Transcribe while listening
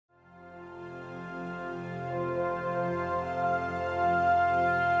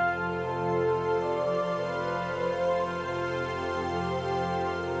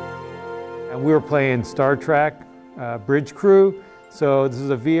We were playing Star Trek Bridge Crew, so this is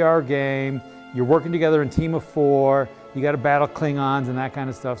a VR game. You're working together in a team of 4. You got to battle Klingons and that kind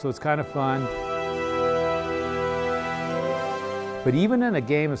of stuff, so it's kind of fun. But even in a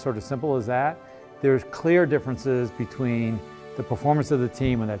game as sort of simple as that, there's clear differences between the performance of the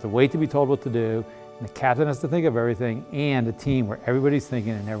team when they have to wait to be told what to do, and the captain has to think of everything, and a team where everybody's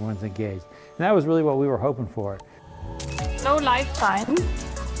thinking and everyone's engaged. And that was really what we were hoping for. No lifetime.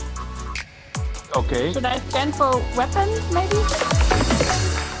 Okay. Should I scan for weapons, maybe?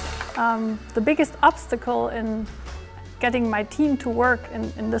 The biggest obstacle in getting my team to work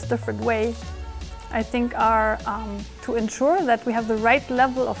in this different way, I think, are to ensure that we have the right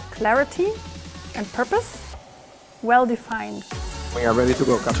level of clarity and purpose, well defined. We are ready to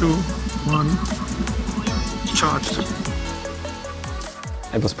go. 2, 1, charged.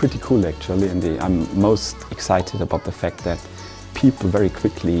 It was pretty cool actually, and I'm most excited about the fact that people very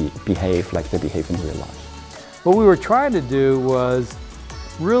quickly behave like they behave in real life. What we were trying to do was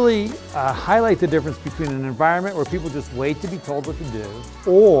really highlight the difference between an environment where people just wait to be told what to do,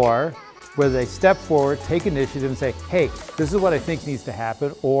 or where they step forward, take initiative and say, hey, this is what I think needs to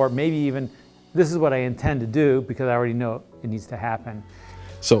happen, or maybe even, this is what I intend to do because I already know it needs to happen.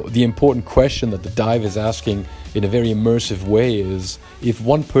 So the important question that the dive is asking in a very immersive way is, if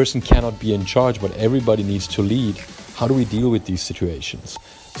one person cannot be in charge but everybody needs to lead, how do we deal with these situations?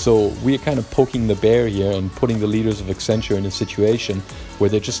 So we're kind of poking the bear here and putting the leaders of Accenture in a situation where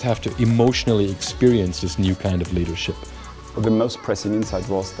they just have to emotionally experience this new kind of leadership. The most pressing insight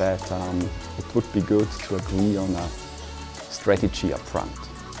was that it would be good to agree on a strategy up front.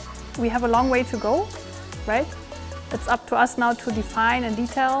 We have a long way to go, right? It's up to us now to define in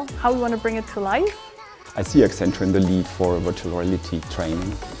detail how we want to bring it to life. I see Accenture in the lead for virtual reality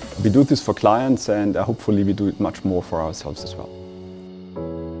training. We do this for clients, and hopefully we do it much more for ourselves as well.